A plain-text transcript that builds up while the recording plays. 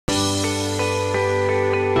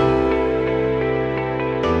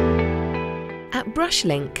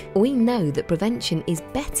Brushlink, we know that prevention is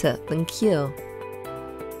better than cure.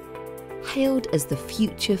 Hailed as the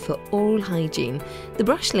future for oral hygiene, the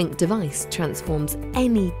Brushlink device transforms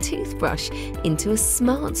any toothbrush into a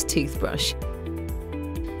smart toothbrush.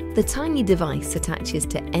 The tiny device attaches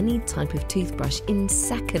to any type of toothbrush in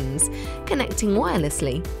seconds, connecting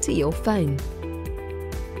wirelessly to your phone.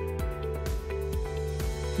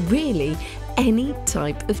 Really, any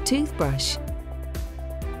type of toothbrush.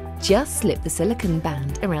 Just slip the silicone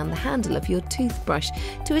band around the handle of your toothbrush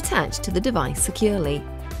to attach to the device securely.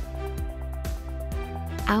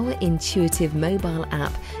 Our intuitive mobile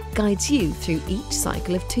app guides you through each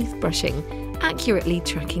cycle of toothbrushing, accurately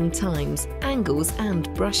tracking times, angles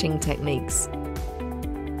and brushing techniques.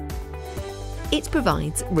 It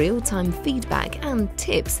provides real-time feedback and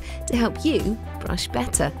tips to help you brush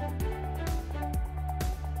better.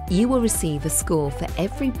 You will receive a score for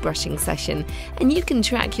every brushing session, and you can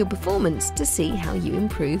track your performance to see how you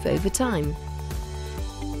improve over time.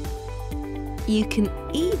 You can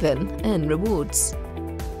even earn rewards.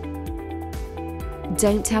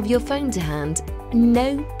 Don't have your phone to hand?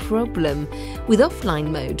 No problem. With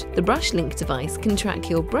offline mode, the Brushlink device can track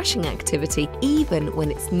your brushing activity even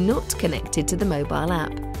when it's not connected to the mobile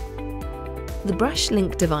app. The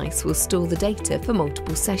Brushlink device will store the data for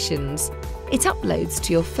multiple sessions. It uploads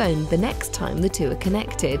to your phone the next time the two are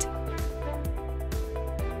connected.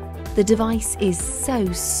 The device is so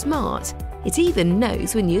smart, it even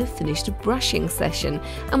knows when you have finished a brushing session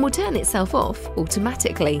and will turn itself off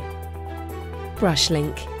automatically.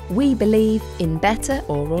 Brushlink. We believe in better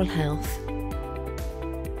oral health.